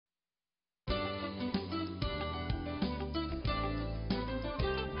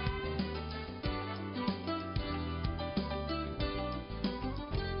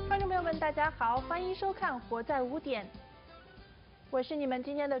们，大家好，欢迎收看《活在5点》，我是你们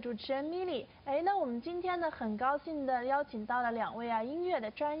今天的主持人 Milly。那我们今天呢，很高兴的邀请到了2位音乐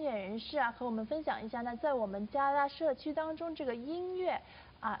的专业人士和我们分享一下呢，在我们加拿大社区当中这个音乐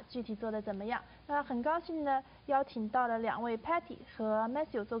具体做得怎么样？那很高兴呢，邀请到了2位 Patty 和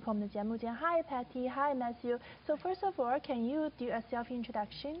Matthew 做客我们的节目间。Hi Patty, Hi Matthew. So first of all, can you do a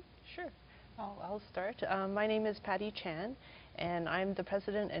self-introduction? Sure. I'll start. My name is Patty Chan, and I'm the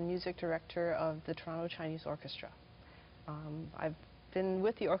president and music director of the Toronto Chinese Orchestra. I've been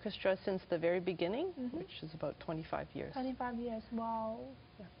with the orchestra since the very beginning, which is about 25 years. 25 years, wow.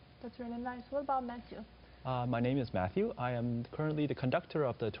 Yeah. That's really nice. What about Matthew? My name is Matthew. I am currently the conductor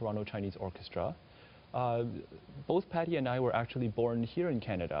of the Toronto Chinese Orchestra. Both Patty and I were actually born here in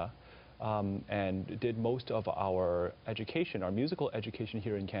Canada and did most of our education, our musical education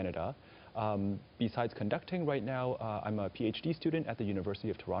here in Canada. Besides conducting right now, I'm a PhD student at the University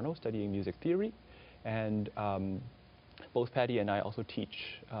of Toronto studying music theory, and both Patty and I also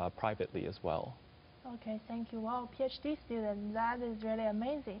teach privately as well. Okay, thank you. Wow, PhD student, that is really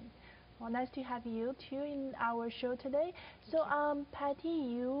amazing. Well, nice to have you too in our show today. So, Patty,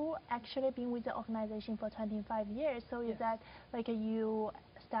 you actually been with the organization for 25 years. So, is that like you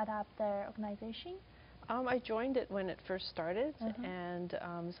start up the organization? I joined it when it first started, and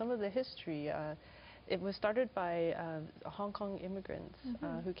some of the history. It was started by Hong Kong immigrants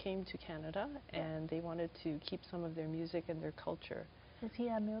who came to Canada, and they wanted to keep some of their music and their culture. Is he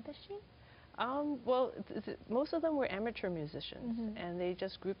a musician? Well, most of them were amateur musicians, and they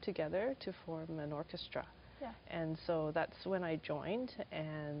just grouped together to form an orchestra. Yeah. And so that's when I joined,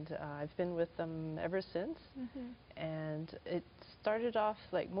 and I've been with them ever since. And it started off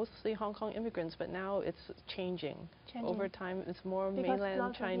like mostly Hong Kong immigrants, but now it's changing. Over time, it's more because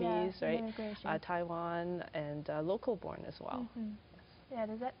mainland Chinese, right? Taiwan and local-born as well. Yeah,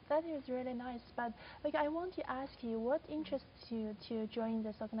 that is really nice. But like, I want to ask you, what interests you to join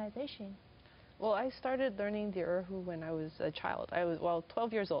this organization? Well, I started learning the erhu when I was a child. I was,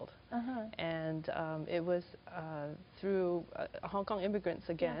 12 years old. And it was through Hong Kong immigrants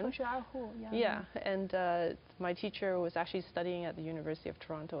again. Yeah, and my teacher was actually studying at the University of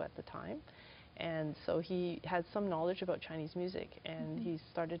Toronto at the time. And so he had some knowledge about Chinese music, and he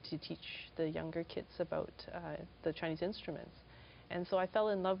started to teach the younger kids about the Chinese instruments. And so I fell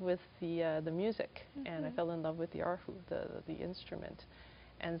in love with the music, and I fell in love with the erhu, the instrument.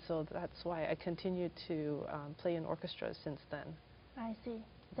 And so that's why I continued to play in orchestras since then. I see.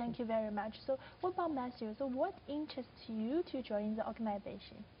 Thank you very much. So what about Matthew? So what interests you to join the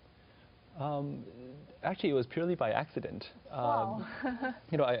organization? Actually, it was purely by accident. Wow.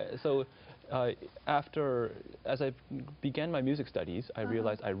 You know, as I began my music studies, I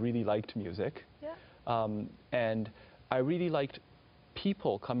realized I really liked music. Yeah. And I really liked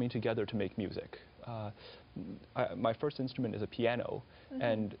people coming together to make music. My first instrument is a piano,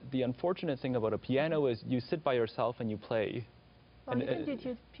 and the unfortunate thing about a piano is you sit by yourself and you play. Well, you can do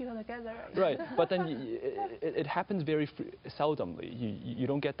two people together, right? Right, but then it happens very seldomly. You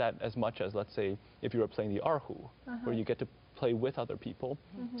don't get that as much as, let's say, if you were playing the erhu, where you get to play with other people.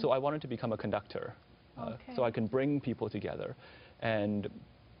 So I wanted to become a conductor, so I can bring people together. And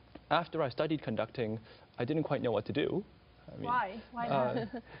after I studied conducting, I didn't quite know what to do. I mean, why? Why not?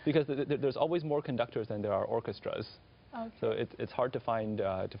 Because there's always more conductors than there are orchestras. Okay. So it's hard to find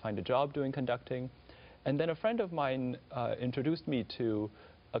a job doing conducting. And then a friend of mine introduced me to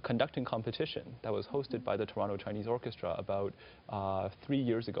a conducting competition that was hosted by the Toronto Chinese Orchestra about 3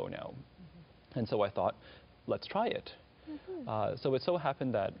 years ago now. And so I thought, let's try it. So it so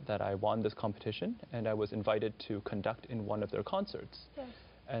happened that I won this competition, and I was invited to conduct in one of their concerts. Yes.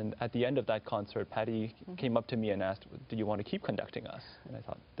 And at the end of that concert, Patty came up to me and asked, do you want to keep conducting us? And I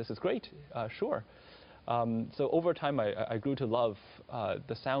thought, this is great, sure. So over time, I grew to love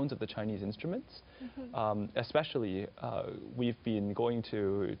the sounds of the Chinese instruments. Especially, we've been going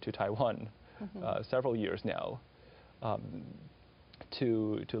to Taiwan several years now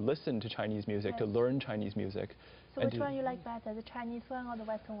to listen to Chinese music, to learn Chinese music. So which one you like better, the Chinese one or the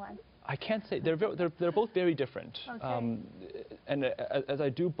Western one? I can't say. They're both very different. Okay. And as I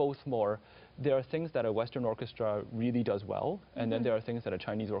do both more, there are things that a Western orchestra really does well, and then there are things that a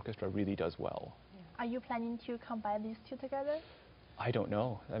Chinese orchestra really does well. Are you planning to combine these two together? I don't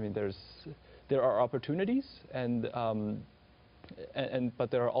know. I mean, there are opportunities, but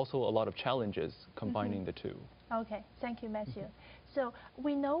there are also a lot of challenges combining the two. Okay, thank you, Matthew. So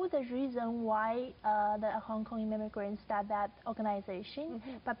we know the reason why the Hong Kong immigrants started that organization,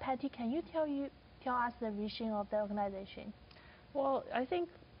 but Patty, can you tell us the vision of the organization? Well, I think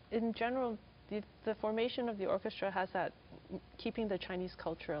in general, the formation of the orchestra has that keeping the Chinese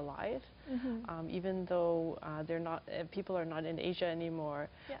culture alive. Even though people are not in Asia anymore,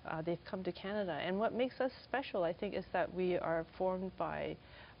 they've come to Canada. And what makes us special, I think, is that we are formed by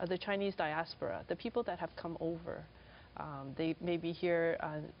the Chinese diaspora, the people that have come over. They may be here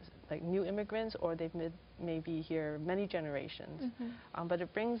like new immigrants, or they may be here many generations. But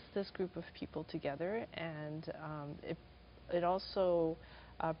it brings this group of people together, and it also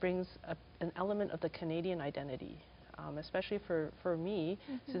brings an element of the Canadian identity, especially for me,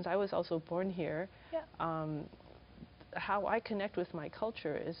 since I was also born here. How I connect with my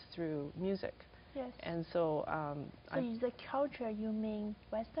culture is through music. Yes. And so, the culture, you mean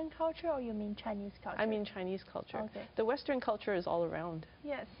Western culture or you mean Chinese culture? I mean Chinese culture. Okay. The Western culture is all around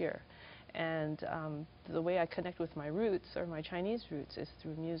here. And the way I connect with my roots, or my Chinese roots, is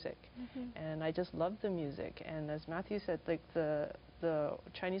through music. And I just love the music. And as Matthew said, like the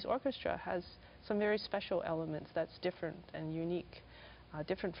Chinese orchestra has some very special elements that's different and unique,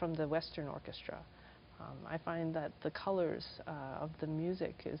 different from the Western orchestra. I find that the colors of the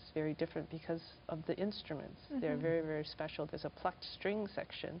music is very different because of the instruments. They're very, very special. There's a plucked string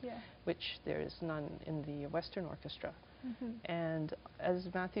section, which there is none in the Western orchestra. And as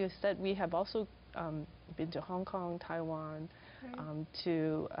Matthew said, we have also been to Hong Kong, Taiwan,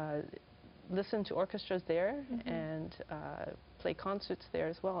 to listen to orchestras there and play concerts there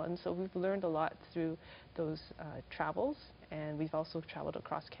as well. And so we've learned a lot through those travels. And we've also traveled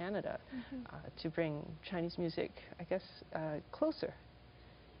across Canada to bring Chinese music, I guess, closer.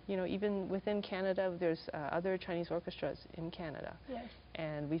 You know, even within Canada, there's other Chinese orchestras in Canada.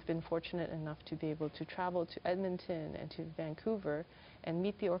 And we've been fortunate enough to be able to travel to Edmonton and to Vancouver and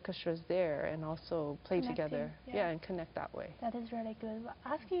meet the orchestras there and also play together. And connect that way. That is really good.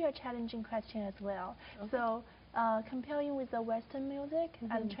 I'll ask you a challenging question as well. So, comparing with the Western music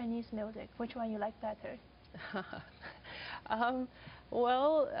and Chinese music, which one you like better?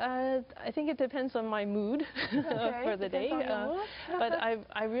 Well, I think it depends on my mood for the day. But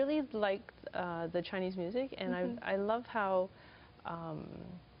I really like the Chinese music, and I love how,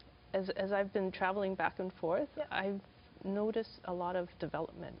 as I've been traveling back and forth, I've noticed a lot of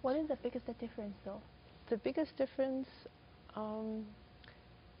development. What is the biggest difference, though? The biggest difference,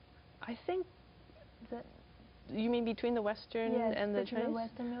 I think that. You mean between the Western and the Chinese? Between the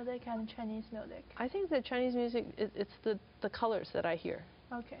Western music and Chinese music. I think the Chinese music, it's the colors that I hear.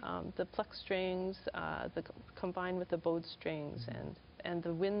 The plucked strings, combined with the bowed strings, and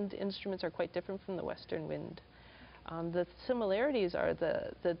the wind instruments are quite different from the Western wind. The similarities are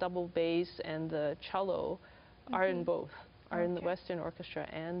the double bass and the cello are in both, are in the Western orchestra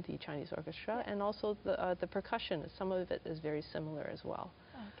and the Chinese orchestra, and also the percussion, some of it is very similar as well.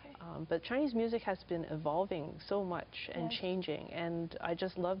 But Chinese music has been evolving so much and changing, and I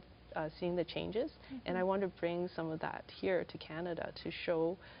just love seeing the changes, and I want to bring some of that here to Canada to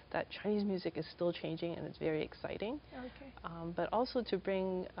show that Chinese music is still changing and it's very exciting. But also to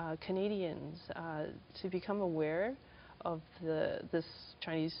bring Canadians to become aware of this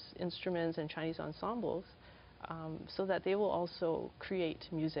Chinese instruments and Chinese ensembles, so that they will also create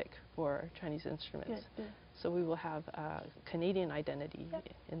music for Chinese instruments. So we will have a Canadian identity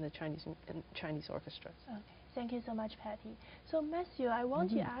in the Chinese orchestras. Thank you so much, Patty. So Matthew, I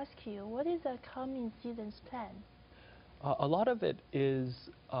want to ask you, what is the coming season's plan? A lot of it is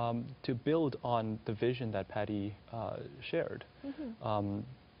to build on the vision that Patty shared,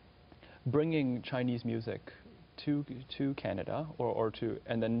 bringing Chinese music to Canada,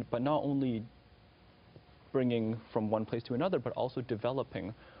 but not only bringing from one place to another, but also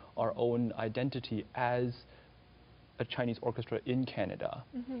developing our own identity as a Chinese orchestra in Canada.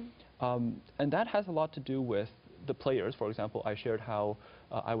 And that has a lot to do with the players. For example, I shared how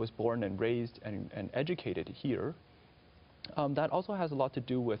I was born and raised and educated here. That also has a lot to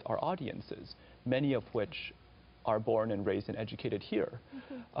do with our audiences, many of which are born and raised and educated here.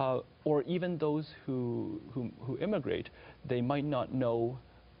 Or even those who immigrate, they might not know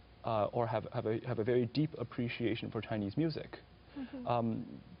or have a very deep appreciation for Chinese music.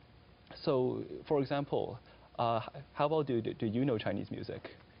 So, for example, how well do you know Chinese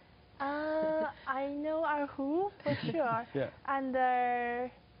music? I know erhu for sure, and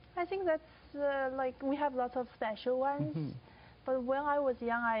I think that's like we have lots of special ones. But when I was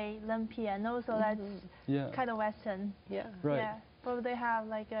young, I learned piano, so that's kind of Western. But they have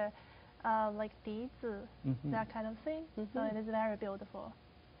like a like 笛子, that kind of thing. So it is very beautiful.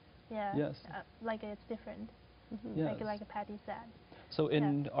 Like it's different. Like Patty said. So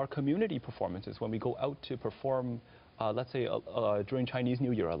in our community performances, when we go out to perform, let's say during Chinese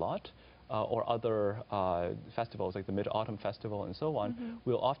New Year a lot, or other festivals like the Mid-Autumn Festival and so on,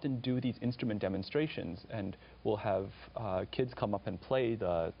 we'll often do these instrument demonstrations, and we'll have kids come up and play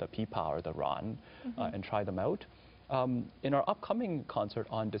the pipa or the ran and try them out. In our upcoming concert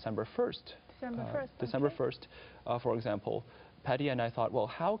on December 1st, December 1st, for example, Patty and I thought, well,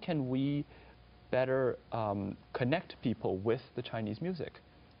 how can we better connect people with the Chinese music?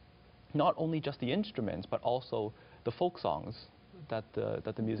 Not only just the instruments, but also the folk songs that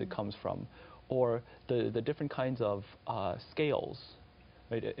the music comes from, or the different kinds of scales.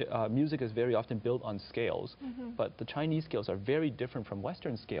 Right? Music is very often built on scales, but the Chinese scales are very different from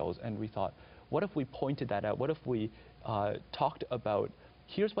Western scales, and we thought, what if we pointed that out? What if we talked about,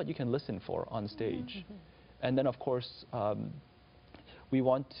 here's what you can listen for on stage? And then, of course, we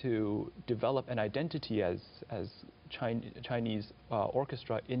want to develop an identity as Chinese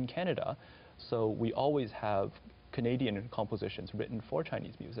orchestra in Canada, so we always have Canadian compositions written for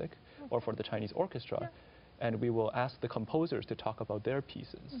Chinese music or for the Chinese orchestra, and we will ask the composers to talk about their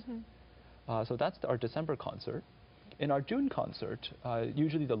pieces. So that's our December concert. In our June concert,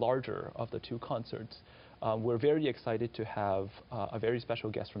 usually the larger of the two concerts, we're very excited to have a very special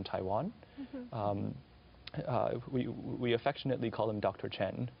guest from Taiwan. We affectionately call him Dr.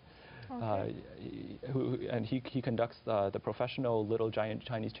 Chen. And he conducts the professional Little Giant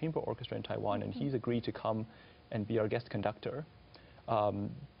Chinese Chamber Orchestra in Taiwan, and he's agreed to come and be our guest conductor.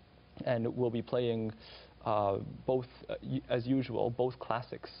 And we'll be playing both, as usual, both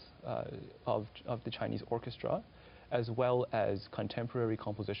classics of the Chinese orchestra, as well as contemporary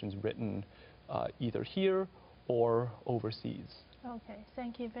compositions written either here or overseas. Okay,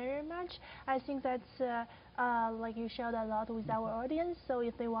 thank you very much. I think that's like you shared a lot with our audience. So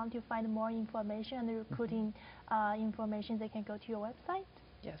if they want to find more information and recruiting information, they can go to your website.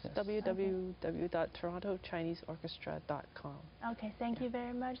 Yes, www.torontochineseorchestra.com. Okay, thank you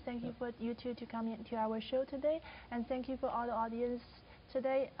very much. Thank you for you two to come into our show today, and thank you for all the audience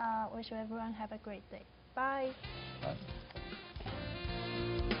today. Wish everyone have a great day. Bye. Bye.